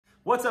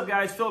What's up,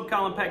 guys? Philip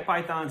Colin Pack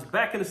Pythons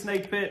back in the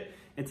snake pit,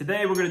 and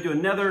today we're going to do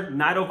another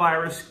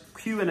Nidovirus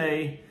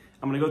Q&A.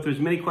 I'm going to go through as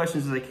many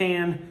questions as I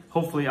can.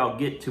 Hopefully I'll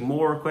get to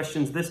more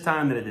questions this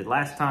time than I did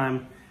last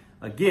time.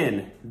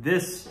 Again,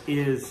 this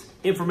is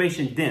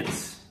information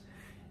dense.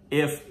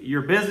 If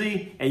you're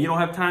busy and you don't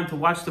have time to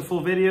watch the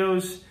full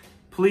videos,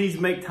 please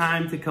make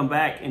time to come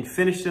back and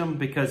finish them,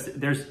 because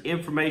there's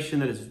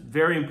information that is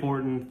very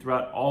important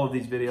throughout all of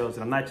these videos.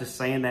 And I'm not just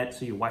saying that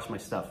so you watch my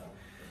stuff.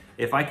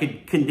 If I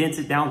could condense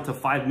it down to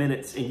 5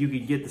 minutes and you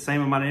could get the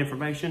same amount of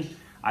information,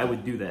 I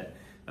would do that.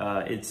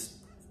 It's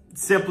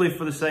simply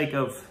for the sake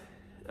of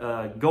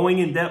going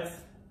in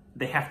depth.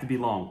 They have to be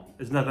long.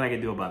 There's nothing I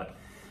can do about it.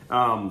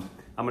 I'm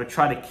gonna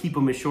try to keep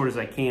them as short as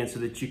I can so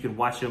that you can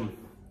watch them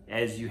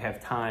as you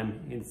have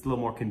time, and it's a little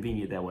more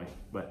convenient that way.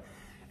 But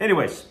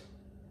anyways,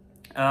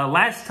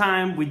 last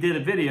time we did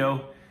a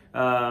video,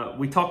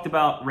 we talked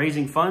about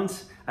raising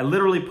funds. I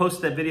literally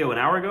posted that video an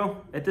hour ago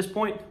at this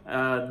point.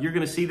 You're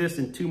gonna see this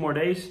in 2 more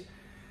days.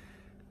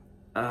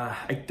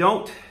 I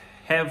don't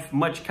have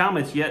much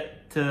comments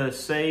yet to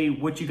say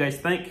what you guys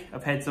think.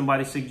 I've had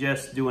somebody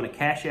suggest doing a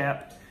Cash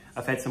App.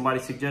 I've had somebody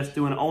suggest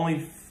doing an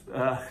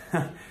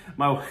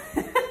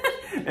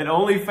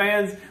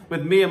OnlyFans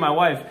with me and my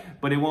wife,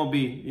 but it won't be,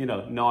 you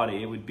know,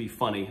 naughty. It would be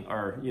funny,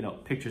 or, you know,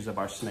 pictures of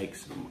our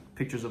snakes,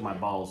 pictures of my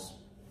balls.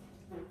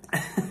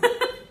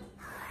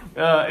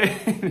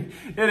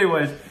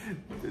 Anyways,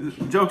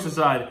 jokes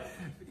aside,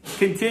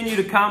 continue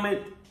to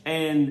comment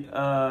and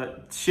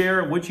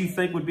share what you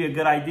think would be a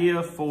good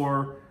idea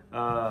for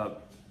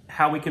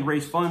how we can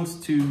raise funds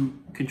to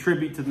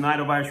contribute to the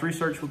Nidovirus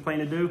research we're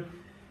planning to do.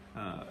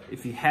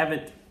 If you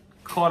haven't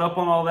caught up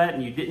on all that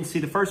and you didn't see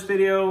the first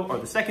video or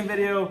the second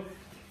video,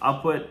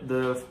 I'll put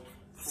the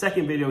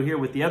second video here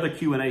with the other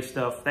Q&A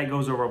stuff. That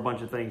goes over a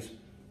bunch of things.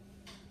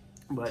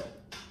 But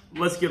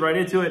let's get right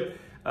into it.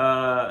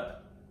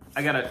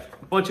 I got a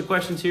bunch of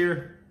questions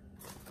here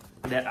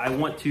that I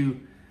want to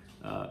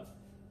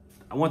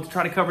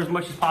try to cover as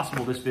much as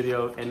possible this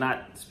video and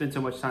not spend so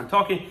much time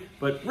talking.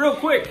 But real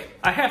quick,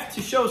 I have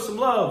to show some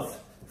love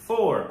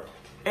for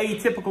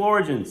Atypical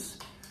Origins.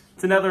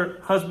 It's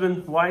another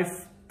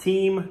husband-wife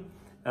team.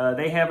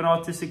 They have an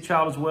autistic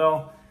child as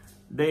well.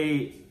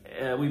 We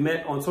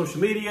met on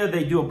social media.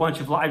 They do a bunch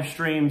of live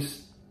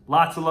streams.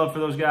 Lots of love for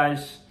those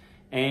guys.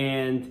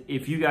 And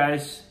if you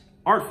guys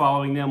aren't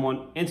following them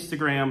on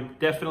Instagram,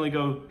 definitely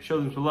go show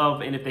them some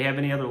love. And if they have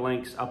any other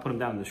links, I'll put them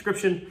down in the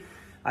description.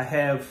 I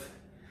have,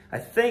 I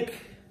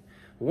think,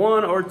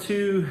 1 or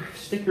 2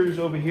 stickers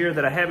over here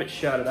that I haven't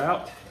shouted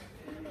out.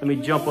 Let me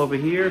jump over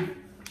here.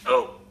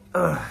 Oh,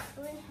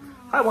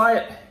 hi,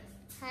 Wyatt.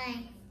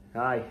 Hi.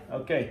 Hi,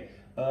 okay.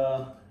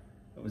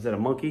 Was that a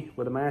monkey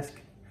with a mask?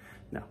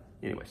 No,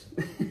 anyways.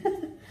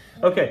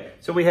 Okay,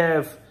 so we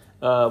have,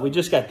 we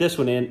just got this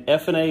one in,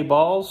 F&A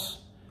balls.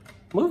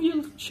 Move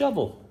your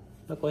shovel,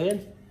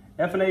 knucklehead.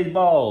 F&A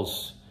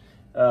balls,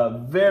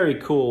 very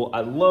cool.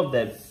 I love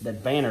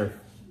that banner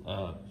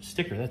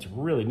sticker, that's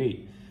really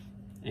neat.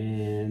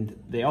 And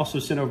they also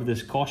sent over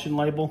this caution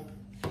label,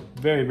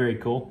 very, very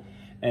cool.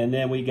 And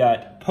then we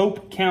got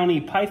Pope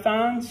County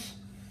Pythons.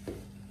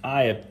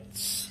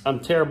 I'm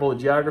terrible at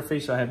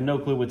geography, so I have no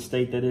clue what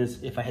state that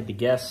is. If I had to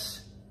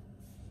guess,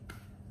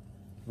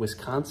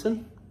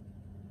 Wisconsin?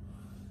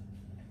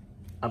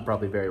 I'm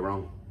probably very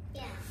wrong.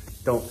 Yeah.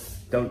 Don't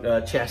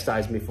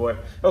chastise me for it.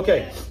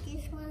 Okay,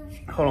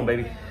 hold on,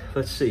 baby.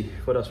 Let's see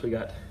what else we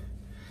got.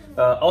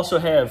 Also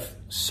have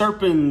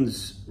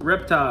Serpens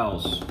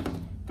Reptiles.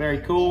 Very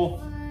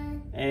cool.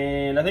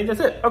 And I think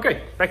that's it.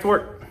 Okay, back to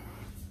work.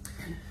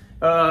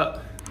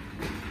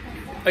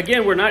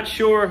 Again, we're not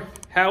sure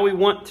how we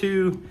want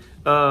to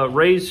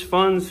raise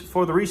funds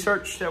for the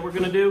research that we're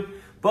gonna do,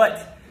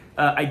 but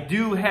I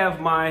do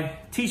have my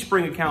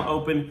Teespring account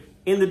open.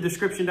 In the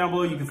description down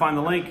below, you can find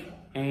the link.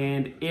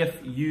 And if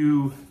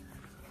you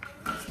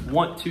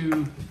want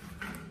to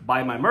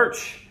buy my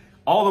merch,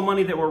 all the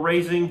money that we're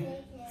raising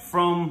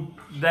from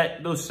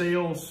those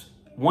sales,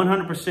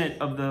 100%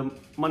 of the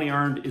money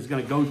earned is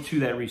gonna go to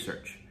that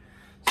research.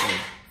 So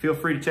feel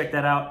free to check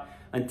that out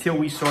until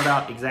we sort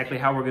out exactly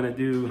how we're gonna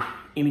do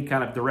any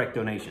kind of direct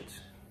donations.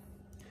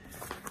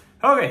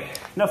 Okay,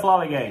 enough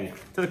lollygagging.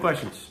 To the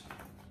questions.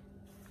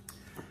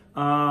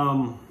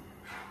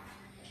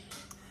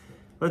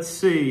 Let's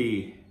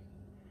see.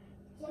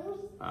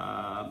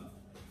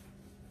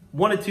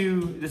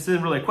 This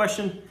isn't really a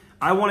question.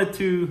 I wanted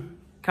to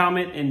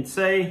comment and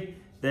say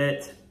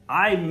that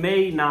I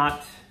may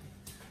not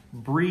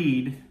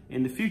breed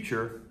in the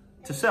future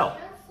to sell.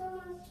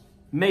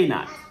 May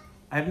not.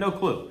 I have no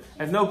clue.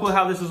 I have no clue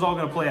how this is all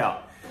gonna play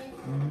out.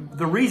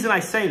 The reason I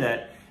say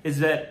that is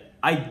that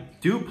I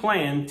do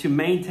plan to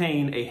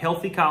maintain a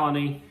healthy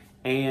colony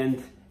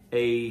and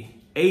a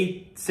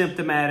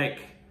asymptomatic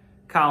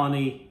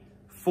colony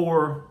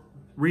for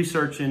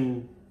research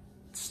and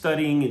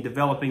studying and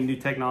developing new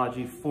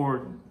technology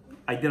for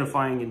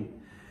identifying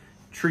and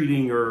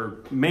treating or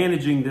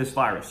managing this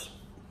virus.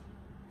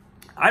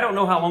 I don't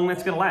know how long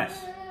that's gonna last.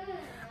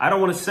 I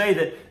don't wanna say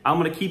that I'm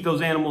gonna keep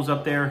those animals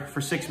up there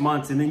for 6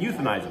 months and then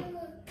euthanize them,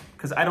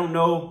 because I don't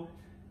know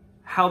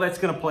how that's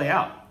going to play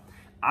out.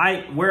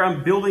 Where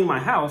I'm building my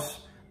house,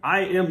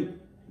 I am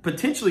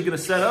potentially going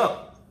to set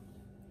up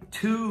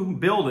 2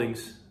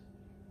 buildings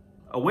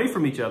away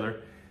from each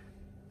other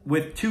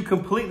with 2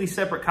 completely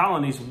separate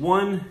colonies,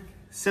 one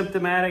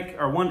symptomatic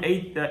or one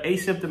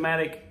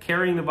asymptomatic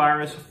carrying the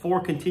virus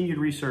for continued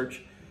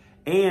research,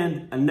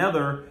 and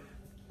another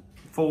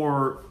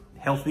for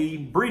healthy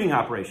breeding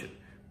operation.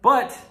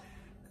 But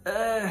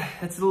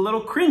it's a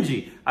little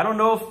cringy. I don't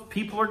know if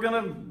people are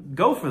gonna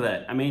go for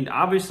that. I mean,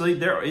 obviously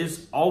there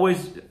is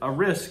always a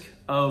risk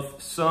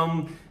of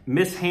some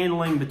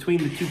mishandling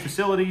between the 2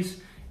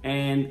 facilities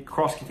and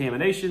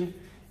cross-contamination.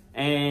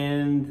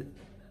 And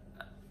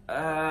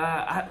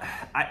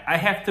I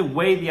have to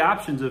weigh the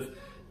options of,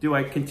 do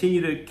I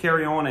continue to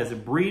carry on as a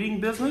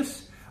breeding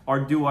business, or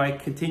do I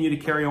continue to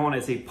carry on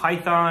as a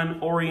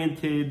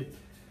Python-oriented,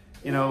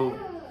 you know,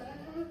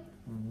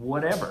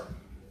 whatever?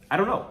 I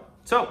don't know.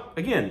 So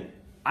again,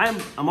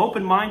 I'm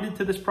open-minded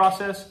to this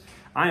process.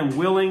 I am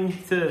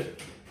willing to.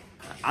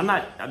 I'm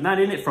not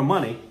in it for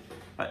money.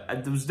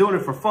 I was doing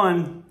it for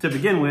fun to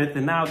begin with,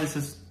 and now this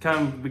has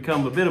kind of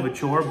become a bit of a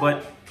chore.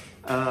 But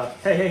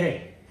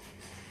hey,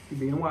 you're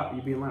being loud.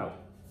 You're being loud.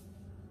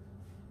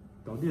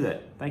 Don't do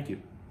that. Thank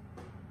you.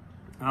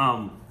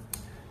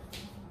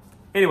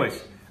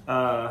 Anyways,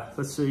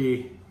 let's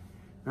see.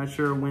 Not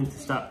sure when to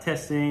stop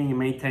testing and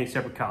maintain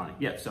separate colony.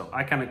 Yeah, so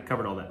I kind of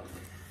covered all that.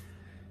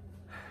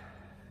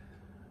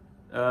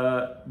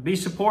 Be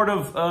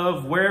supportive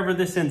of wherever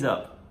this ends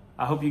up.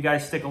 I hope you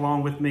guys stick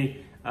along with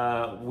me.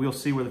 We'll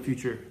see where the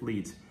future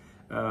leads.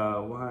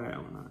 Why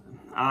am I not?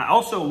 I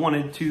also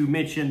wanted to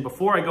mention,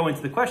 before I go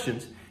into the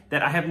questions,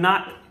 that I have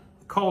not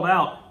called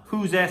out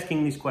who's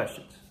asking these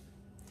questions.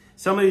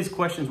 Some of these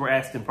questions were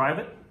asked in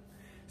private.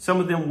 Some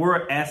of them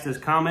were asked as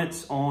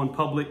comments on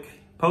public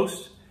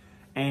posts.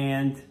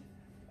 And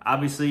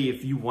obviously,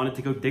 if you wanted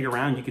to go dig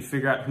around, you could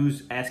figure out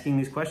who's asking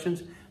these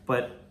questions.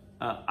 But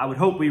I would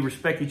hope we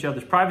respect each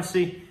other's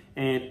privacy.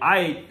 And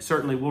I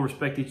certainly will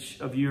respect each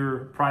of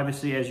your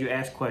privacy as you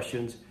ask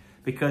questions.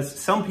 Because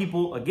some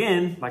people,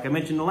 again, like I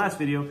mentioned in the last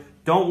video,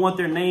 don't want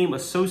their name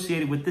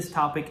associated with this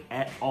topic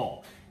at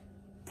all.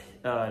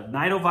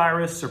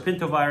 Nidovirus,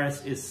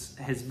 Serpentovirus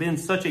has been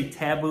such a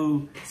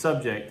taboo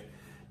subject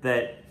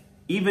that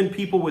even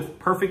people with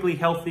perfectly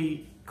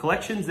healthy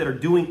collections that are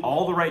doing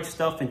all the right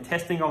stuff and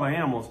testing all their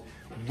animals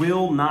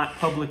will not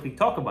publicly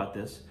talk about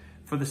this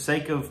for the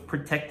sake of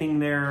protecting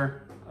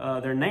their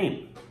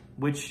name,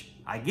 which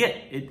I get.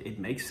 It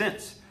makes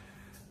sense.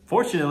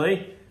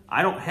 Fortunately,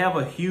 I don't have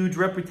a huge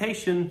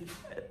reputation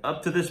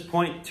up to this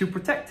point to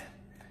protect.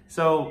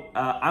 So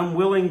I'm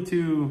willing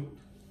to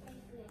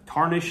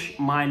tarnish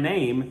my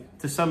name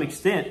to some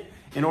extent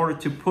in order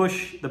to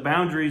push the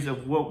boundaries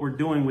of what we're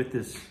doing with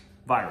this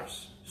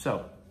virus.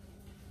 So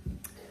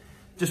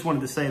just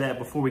wanted to say that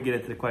before we get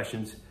into the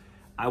questions.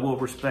 I will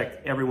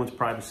respect everyone's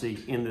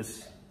privacy in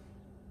this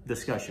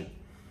discussion.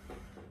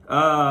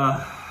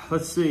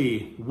 Let's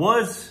see.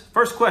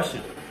 First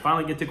question.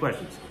 Finally get to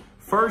questions.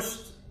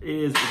 First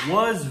is,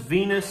 was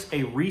Venus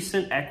a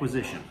recent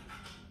acquisition?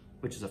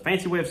 Which is a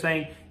fancy way of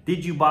saying,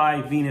 did you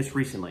buy Venus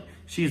recently?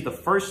 She's the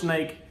first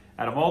snake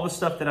out of all the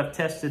stuff that I've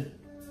tested.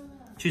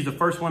 She's the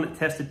first one that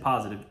tested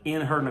positive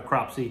in her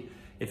necropsy.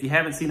 If you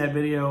haven't seen that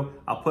video,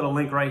 I'll put a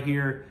link right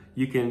here.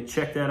 You can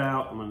check that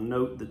out. I'm gonna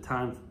note the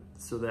time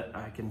so that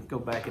I can go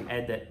back and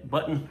add that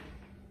button.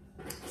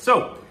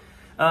 So,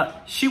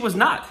 she was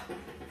not.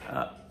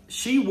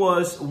 She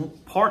was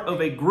part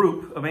of a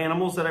group of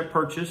animals that I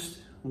purchased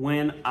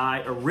when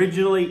I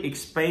originally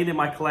expanded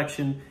my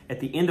collection at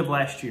the end of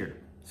last year.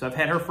 So I've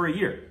had her for a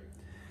year.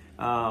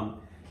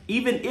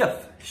 Even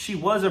if she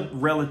was a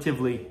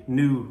relatively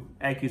new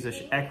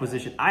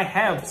acquisition, I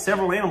have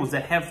several animals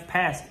that have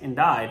passed and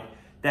died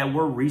that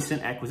were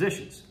recent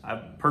acquisitions. I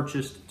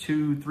purchased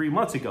 2-3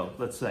 months ago,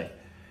 let's say.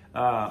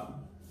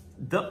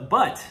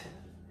 But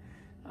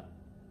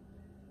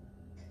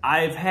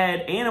I've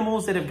had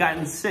animals that have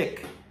gotten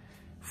sick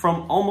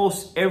from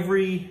almost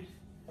every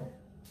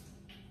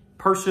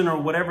person or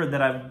whatever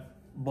that I've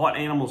bought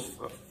animals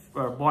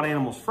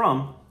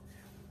from,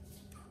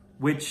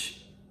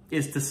 which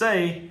is to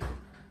say,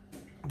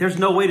 there's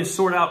no way to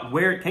sort out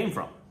where it came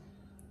from.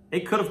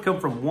 It could have come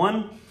from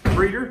one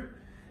breeder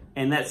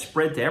and that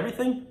spread to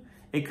everything.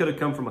 It could have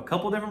come from a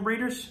couple different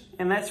breeders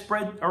and that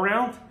spread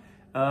around.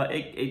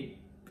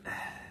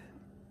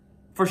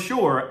 For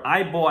sure,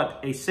 I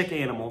bought a sick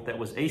animal that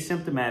was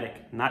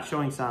asymptomatic, not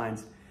showing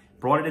signs,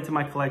 brought it into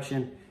my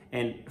collection,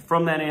 and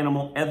from that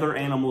animal, other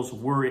animals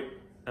were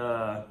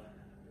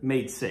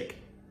made sick.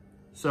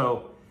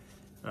 So,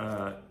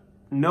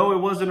 no, it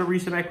wasn't a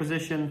recent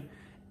acquisition.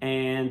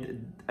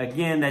 And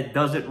again, that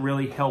doesn't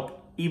really help.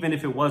 Even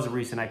if it was a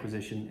recent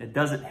acquisition, it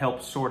doesn't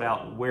help sort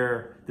out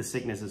where the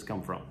sicknesses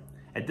come from.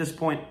 At this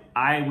point,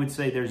 I would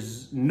say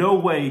there's no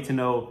way to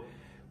know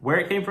where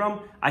it came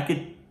from. I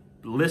could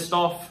list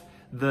off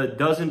the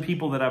dozen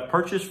people that I've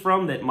purchased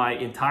from that my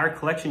entire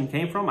collection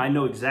came from. I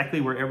know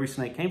exactly where every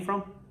snake came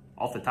from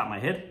off the top of my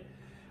head.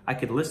 I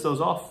could list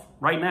those off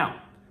right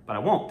now, but I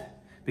won't,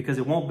 because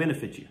it won't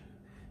benefit you.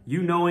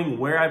 You knowing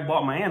where I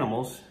bought my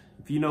animals,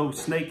 if you know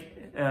snake,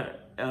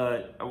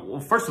 well,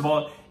 first of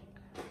all,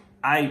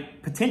 I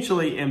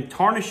potentially am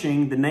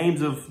tarnishing the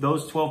names of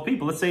those 12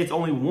 people. Let's say it's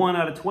only 1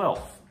 out of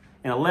 12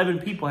 and 11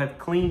 people have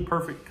clean,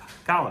 perfect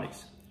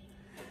colonies.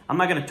 I'm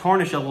not going to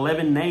tarnish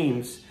 11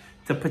 names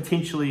to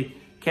potentially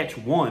catch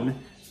one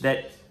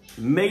that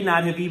may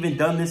not have even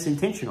done this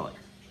intentionally.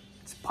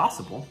 It's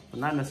possible, but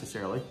not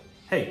necessarily.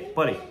 Hey,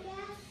 buddy,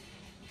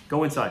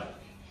 go inside.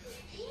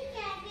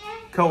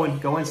 Cohen,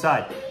 go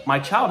inside. My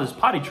child is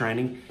potty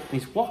training and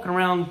he's walking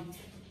around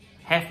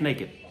half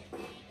naked.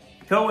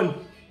 Cohen,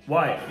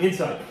 Wyatt,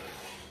 inside.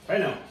 Right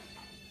now.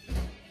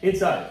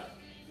 Inside.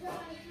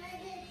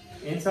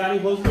 Inside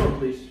and close the door,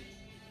 please.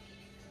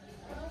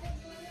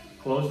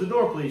 Close the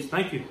door, please.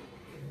 Thank you.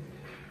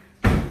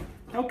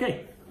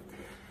 Okay.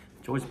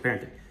 Joys of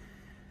parenting.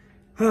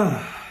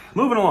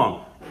 Moving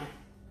along.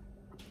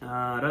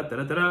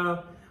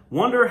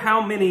 Wonder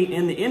how many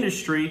in the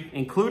industry,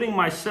 including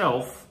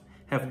myself,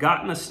 have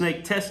gotten a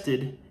snake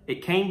tested.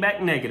 It came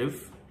back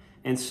negative,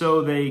 and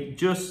so they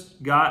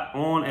just got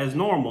on as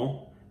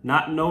normal,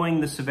 not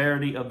knowing the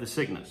severity of the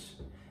sickness,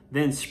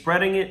 then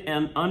spreading it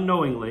and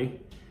unknowingly.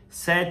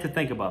 Sad to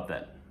think about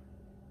that.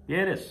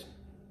 Yeah, it is.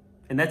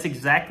 And that's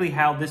exactly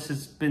how this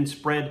has been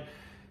spread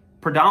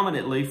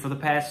predominantly for the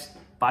past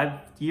 5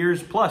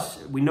 years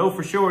plus. We know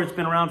for sure it's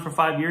been around for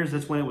 5 years.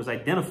 That's when it was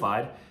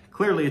identified.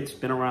 Clearly, it's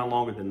been around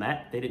longer than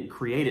that. They didn't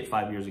create it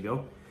 5 years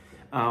ago.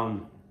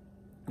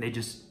 They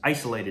just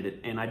isolated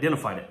it and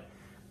identified it.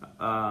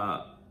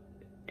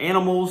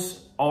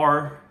 Animals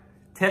are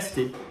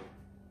tested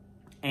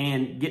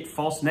and get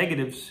false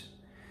negatives.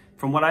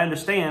 From what I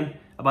understand,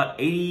 about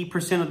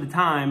 80% of the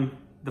time,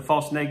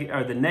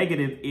 the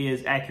negative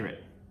is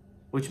accurate,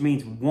 which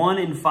means 1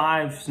 in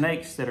 5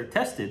 snakes that are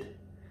tested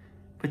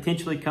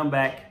potentially come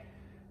back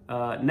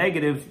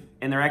negative,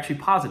 and they're actually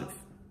positive.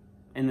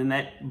 And then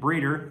that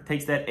breeder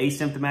takes that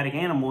asymptomatic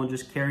animal and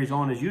just carries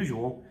on as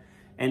usual.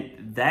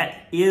 And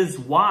that is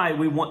why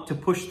we want to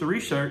push the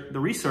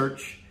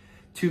research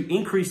to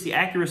increase the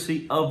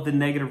accuracy of the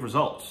negative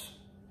results.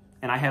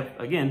 And I have,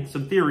 again,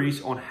 some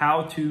theories on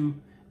how to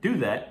do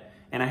that.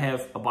 And I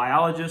have a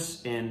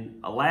biologist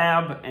in a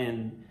lab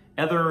and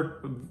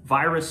other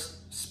virus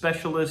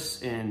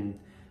specialists and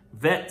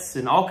vets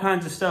and all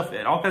kinds of stuff,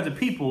 and all kinds of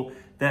people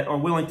that are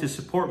willing to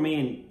support me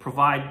and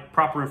provide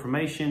proper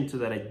information so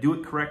that I do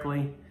it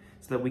correctly,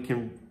 so that we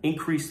can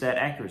increase that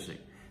accuracy.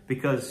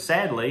 Because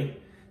sadly,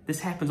 this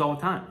happens all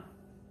the time.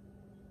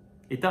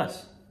 It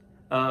does.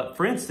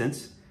 For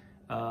instance,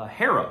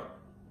 Hera,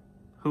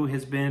 who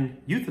has been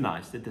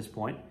euthanized at this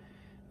point,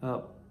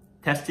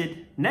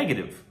 tested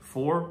negative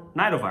for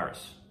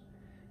Nidovirus.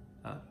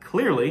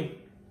 Clearly,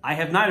 I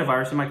have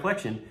Nidovirus in my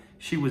collection.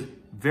 She was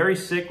very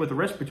sick with a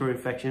respiratory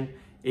infection.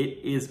 It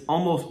is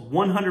almost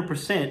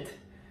 100%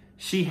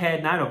 she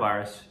had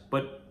Nidovirus,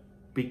 but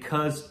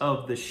because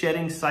of the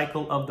shedding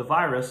cycle of the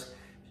virus,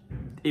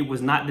 it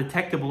was not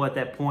detectable at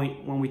that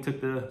point when we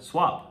took the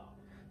swab.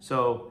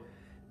 So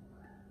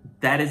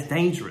that is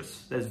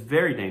dangerous. That's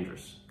very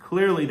dangerous.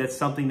 Clearly, that's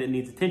something that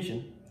needs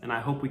attention, and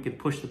I hope we can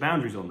push the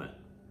boundaries on that.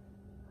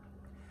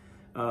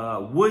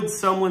 Would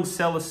someone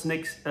sell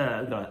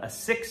a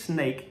sick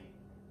snake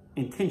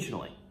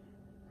intentionally?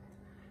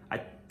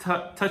 I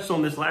touched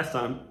on this last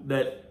time,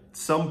 that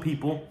some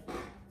people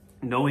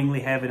knowingly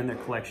have it in their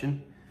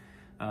collection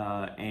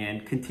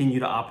and continue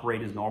to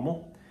operate as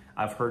normal.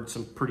 I've heard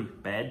some pretty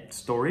bad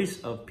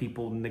stories of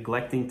people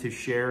neglecting to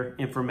share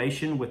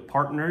information with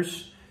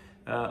partners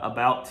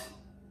about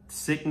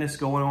sickness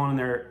going on in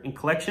their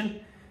collection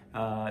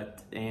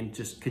and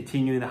just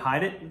continuing to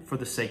hide it for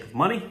the sake of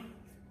money.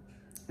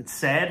 It's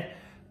sad,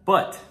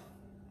 but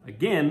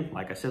again,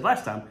 like I said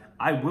last time,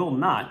 I will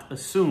not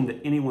assume that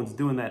anyone's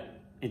doing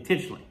that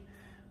intentionally.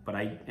 But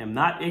I'm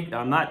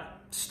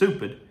not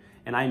stupid,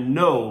 and I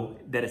know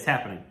that it's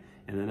happening.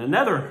 And then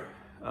another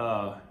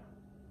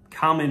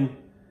common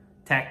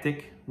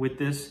tactic with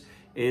this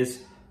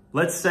is,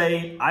 let's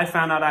say I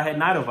found out I had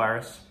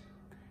Nidovirus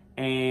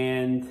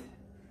and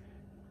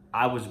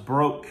I was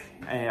broke,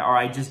 or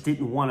I just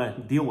didn't want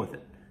to deal with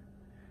it.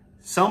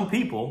 Some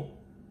people,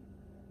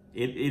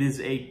 it is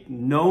a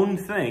known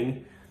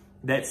thing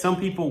that some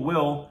people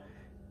will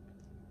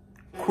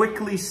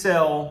quickly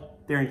sell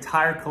their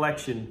entire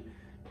collection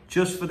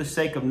just for the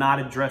sake of not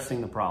addressing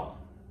the problem.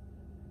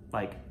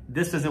 Like,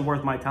 this isn't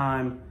worth my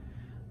time.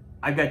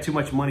 I've got too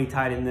much money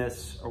tied in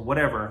this, or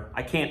whatever.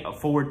 I can't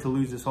afford to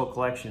lose this whole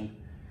collection.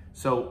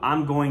 So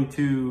I'm going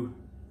to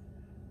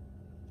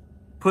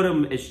put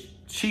them as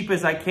cheap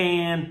as I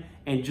can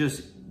and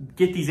just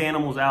get these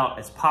animals out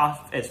as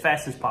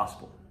fast as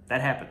possible.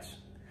 That happens.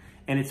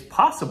 And it's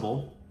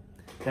possible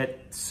that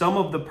some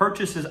of the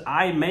purchases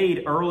I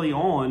made early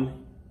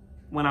on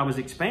when I was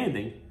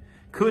expanding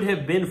could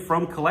have been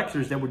from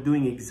collectors that were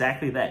doing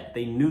exactly that.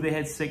 They knew they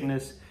had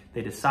sickness.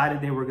 They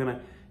decided they were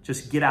gonna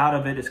just get out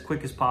of it as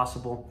quick as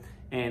possible.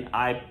 And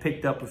I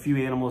picked up a few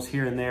animals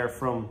here and there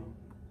from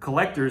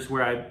collectors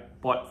where I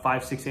bought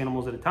 5, 6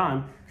 animals at a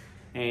time.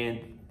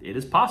 And it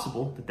is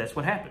possible that that's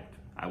what happened.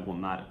 I will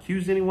not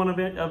accuse anyone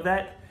of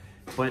that,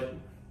 but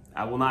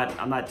I'm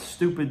not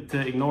stupid to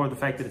ignore the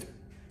fact that it's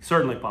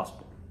certainly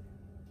possible.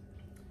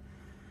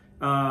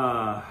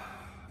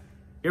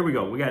 Here we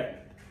go. We got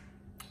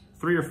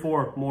 3 or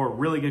 4 more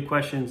really good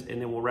questions,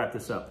 and then we'll wrap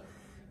this up.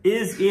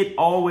 Is it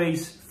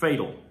always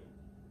fatal?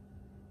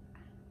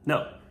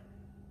 No.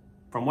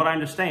 From what I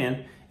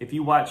understand, if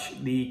you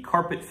watch the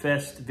Carpet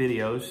Fest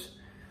videos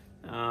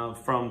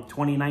from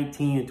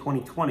 2019 and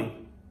 2020,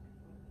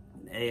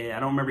 I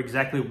don't remember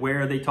exactly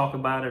where they talk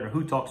about it or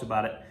who talks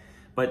about it,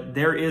 but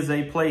there is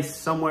a place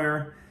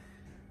somewhere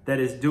that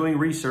is doing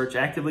research,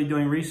 actively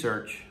doing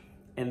research,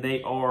 and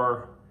they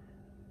are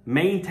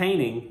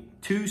maintaining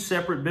 2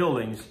 separate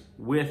buildings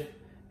with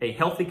a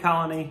healthy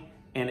colony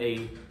and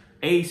a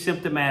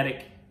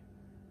asymptomatic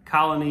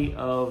colony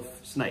of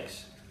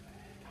snakes.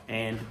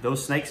 And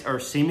those snakes are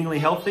seemingly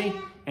healthy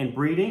and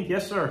breeding.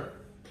 Yes, sir.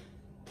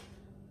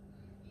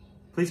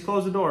 Please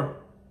close the door.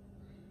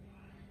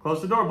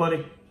 Close the door,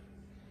 buddy.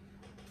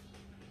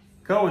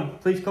 Cohen,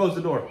 please close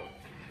the door.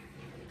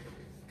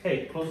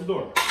 Hey, close the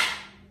door.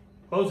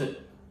 Close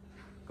it.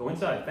 Go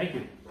inside. Thank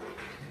you.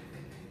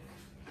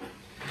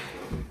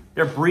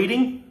 They're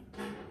breeding,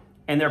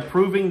 and they're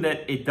proving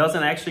that it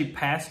doesn't actually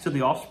pass to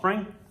the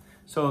offspring.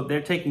 So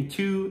they're taking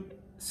 2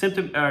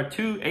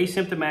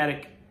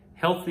 asymptomatic,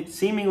 healthy,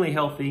 seemingly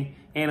healthy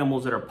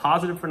animals that are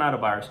positive for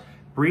Nidovirus,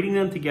 breeding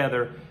them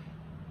together,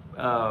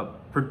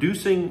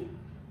 producing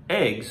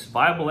eggs,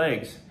 viable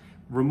eggs,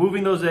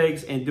 removing those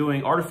eggs and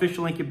doing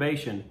artificial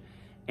incubation.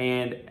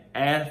 And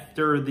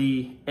after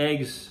the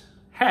eggs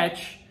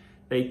hatch,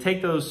 they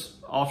take those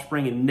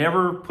offspring and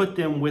never put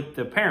them with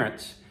the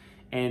parents.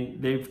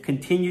 And they've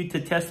continued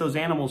to test those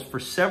animals for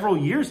several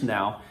years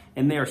now,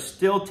 and they are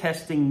still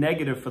testing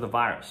negative for the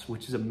virus,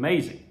 which is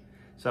amazing.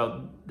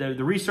 So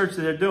the research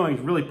that they're doing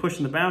is really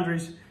pushing the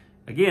boundaries.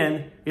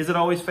 Again, is it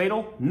always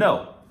fatal?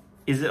 No.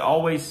 Is it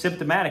always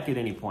symptomatic at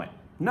any point?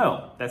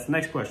 No. That's the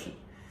next question.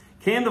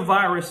 Can the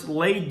virus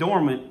lay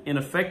dormant in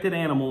affected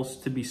animals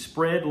to be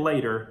spread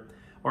later,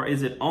 or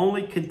is it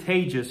only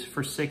contagious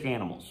for sick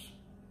animals?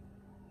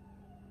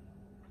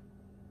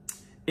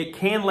 It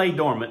can lay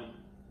dormant,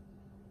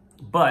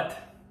 but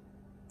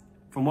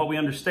from what we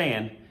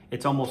understand,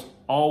 it's almost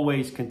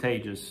always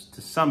contagious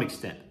to some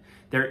extent.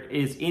 There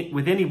is,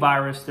 with any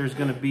virus, there's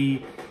going to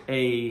be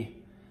a,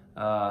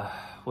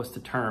 what's the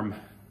term?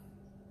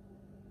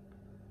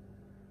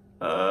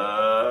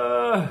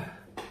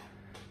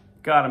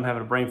 God, I'm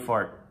having a brain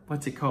fart.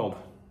 What's it called?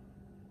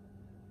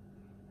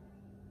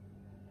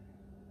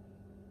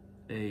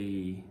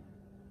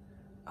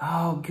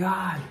 Oh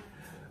God.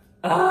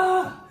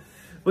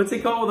 What's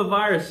it called with a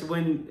virus?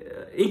 When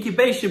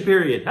incubation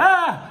period.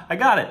 I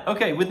got it.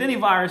 Okay, with any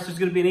virus, there's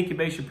going to be an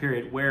incubation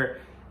period where,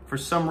 for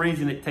some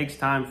reason, it takes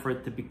time for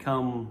it to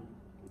become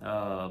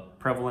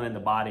prevalent in the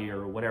body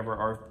or whatever,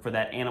 or for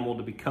that animal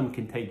to become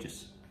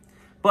contagious.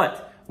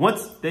 But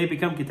once they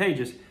become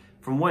contagious,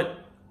 from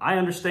what I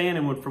understand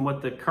and from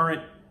what the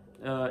current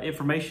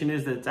information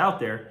is that's out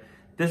there,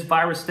 this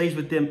virus stays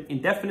with them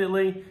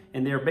indefinitely,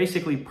 and they're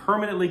basically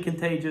permanently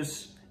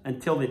contagious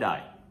until they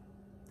die.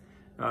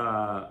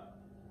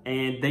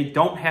 And they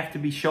don't have to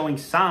be showing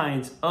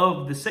signs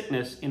of the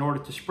sickness in order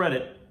to spread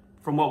it,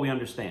 from what we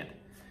understand.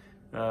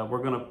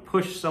 We're going to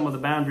push some of the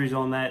boundaries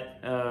on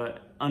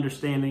that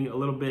understanding a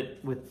little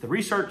bit with the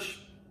research.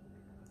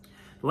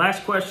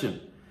 Last question.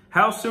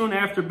 How soon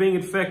after being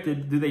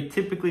infected do they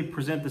typically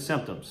present the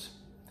symptoms?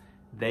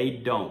 They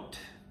don't.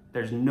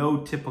 There's no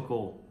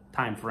typical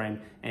time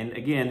frame. And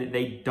again,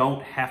 they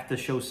don't have to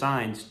show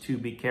signs to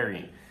be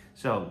carrying.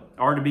 So,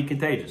 or to be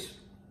contagious.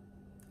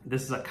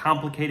 This is a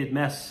complicated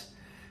mess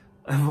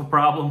of a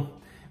problem,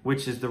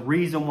 which is the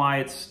reason why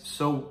it's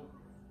so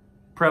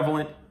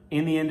prevalent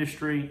in the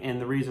industry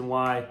and the reason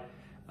why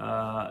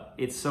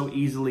it's so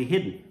easily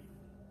hidden,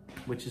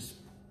 which is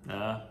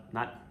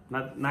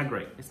not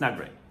great. It's not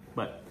great.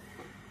 But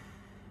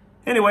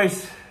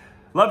anyways,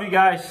 love you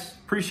guys.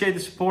 Appreciate the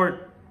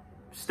support.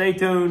 Stay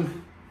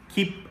tuned.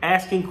 Keep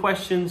asking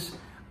questions.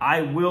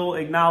 I will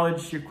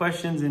acknowledge your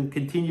questions and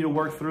continue to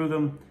work through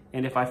them.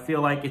 And if I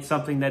feel like it's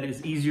something that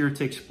is easier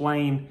to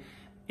explain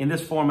in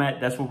this format,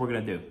 that's what we're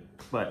going to do.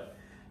 But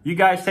you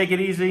guys take it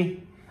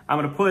easy. I'm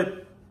going to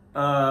put,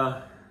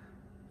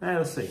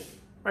 let's see,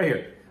 right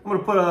here. I'm going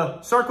to put a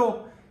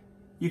circle.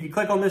 You can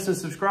click on this and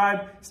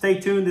subscribe. Stay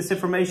tuned. This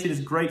information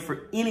is great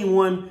for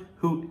anyone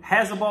who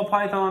has a ball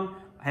python,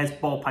 has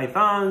ball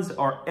pythons,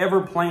 or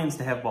ever plans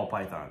to have ball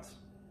pythons.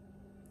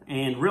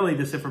 And really,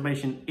 this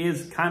information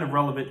is kind of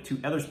relevant to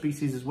other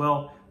species as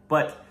well,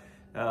 but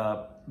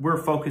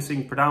we're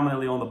focusing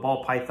predominantly on the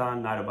ball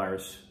python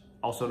nidovirus,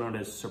 also known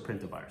as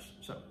Serpentovirus.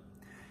 So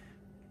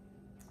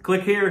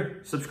click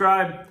here,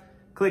 subscribe,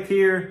 click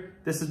here.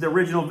 This is the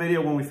original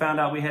video when we found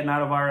out we had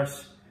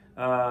nidovirus.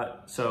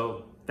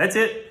 So that's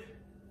it.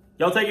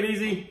 Y'all take it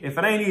easy. If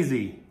it ain't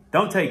easy,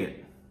 don't take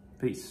it.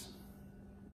 Peace.